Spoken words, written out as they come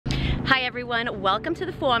Hi everyone, welcome to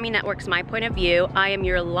the FUAME Network's My Point of View. I am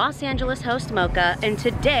your Los Angeles host, Mocha, and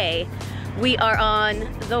today we are on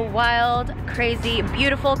the wild, crazy,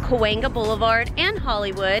 beautiful Cahuenga Boulevard and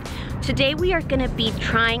Hollywood. Today we are gonna be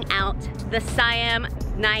trying out the Siam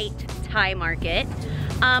Night Thai Market.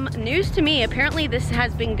 News to me, apparently this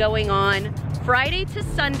has been going on Friday to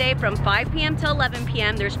Sunday from 5 p.m. to 11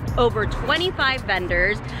 p.m. There's over 25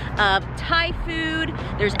 vendors of Thai food,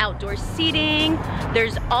 there's outdoor seating,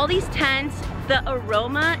 there's all these tents. The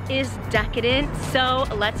aroma is decadent, so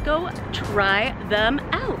let's go try them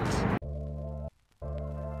out.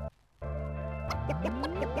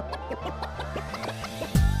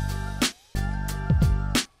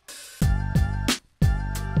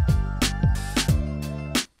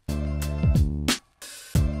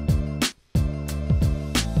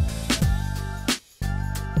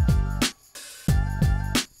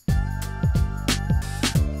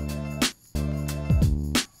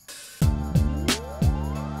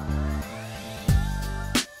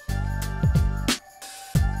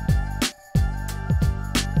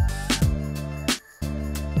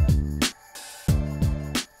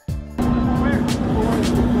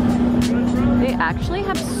 Actually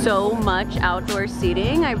have so much outdoor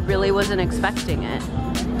seating. I really wasn't expecting it.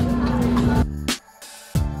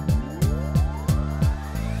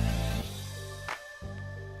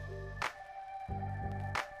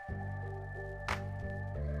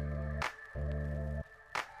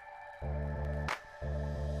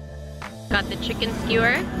 Got the chicken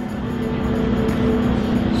skewer.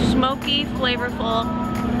 Smoky, flavorful,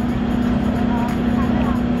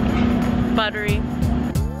 buttery.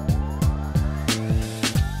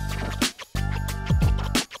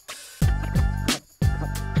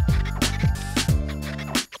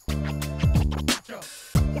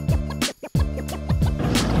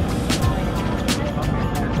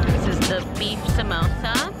 Beef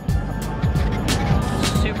samosa,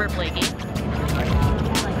 super flaky.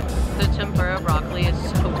 The tempura broccoli is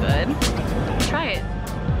so good. Try it.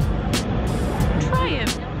 Try it.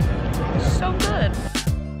 So good.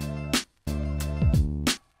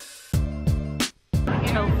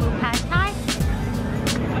 Tofu pad thai.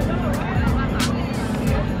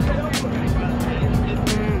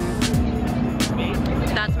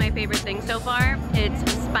 That's my favorite thing so far.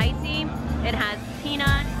 It's spicy. It has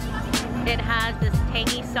peanuts. It has this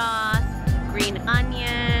tangy sauce, green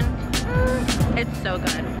onion. It's so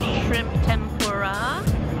good. Shrimp tempura.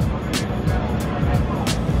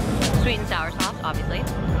 Sweet and sour sauce, obviously.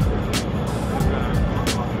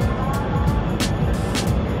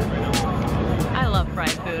 I love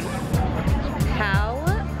fried food. How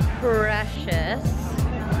precious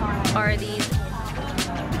are these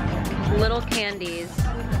little candies?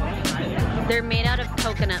 They're made out of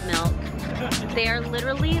coconut milk. They are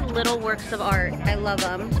literally little works of art. I love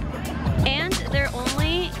them. And they're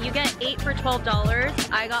only, you get 8 for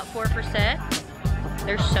 $12. I got 4 for $6.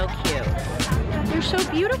 They're so cute. They're so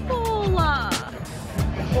beautiful.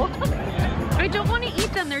 I don't want to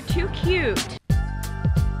eat them. They're too cute.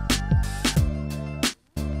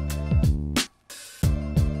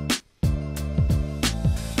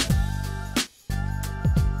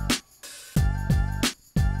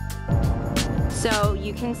 So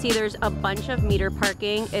you can see there's a bunch of meter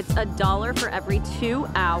parking. It's $1 for every 2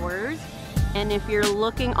 hours. And if you're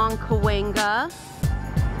looking on Cahuenga,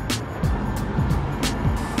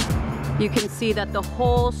 you can see that the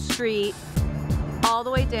whole street, all the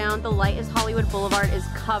way down, the light is Hollywood Boulevard, is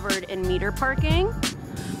covered in meter parking.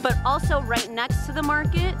 But also right next to the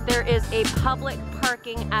market, there is a public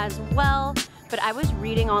parking as well. But I was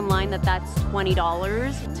reading online that that's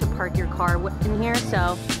 $20 to park your car in here,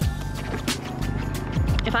 so.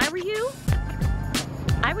 If I were you,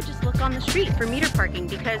 I would just look on the street for meter parking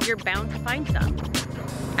because you're bound to find some.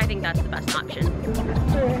 I think that's the best option.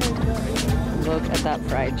 Look at that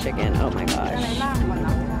fried chicken, oh my gosh.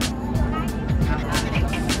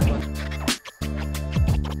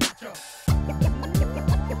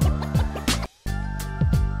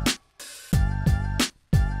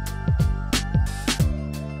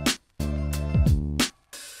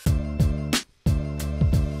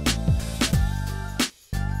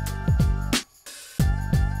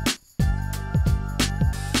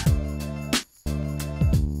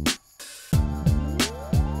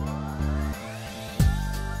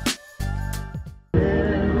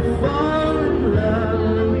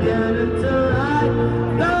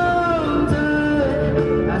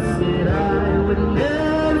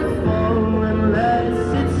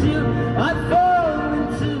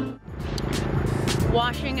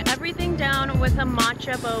 washing everything down with a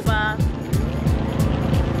matcha boba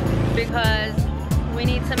because we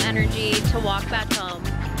need some energy to walk back home.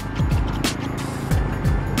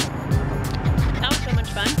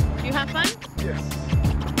 have fun? Yes.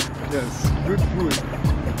 Yes. Good food.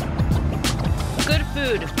 Good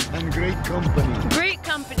food. And great company. Great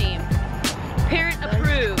company. Parent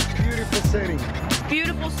approved. Beautiful setting.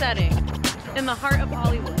 Beautiful setting. In the heart of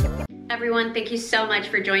Hollywood. Everyone, thank you so much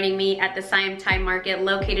for joining me at the Siam Thai Market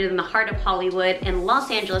located in the heart of Hollywood in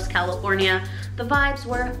Los Angeles, California. The vibes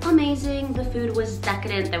were amazing, the food was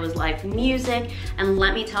decadent, there was live music, and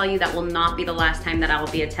let me tell you that will not be the last time that I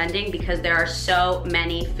will be attending because there are so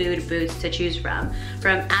many food booths to choose from.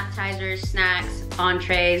 From appetizers, snacks,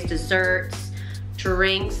 entrees, desserts,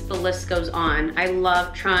 drinks, the list goes on. I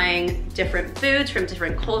love trying different foods from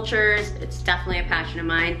different cultures. It's definitely a passion of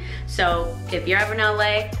mine. So if you're ever in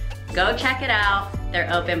LA, go check it out.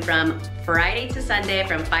 They're open from Friday to Sunday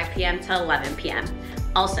from 5 p.m. to 11 p.m.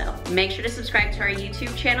 Also, make sure to subscribe to our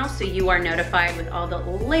YouTube channel so you are notified with all the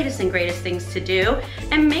latest and greatest things to do.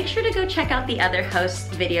 And make sure to go check out the other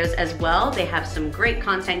hosts' videos as well. They have some great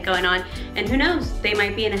content going on, and who knows, they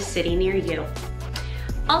might be in a city near you.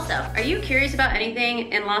 Also, are you curious about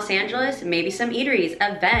anything in Los Angeles? Maybe some eateries,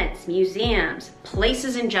 events, museums,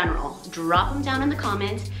 places in general. Drop them down in the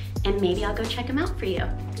comments and maybe I'll go check them out for you.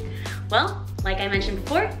 Well, like I mentioned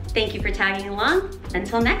before, thank you for tagging along.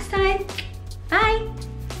 Until next time, bye.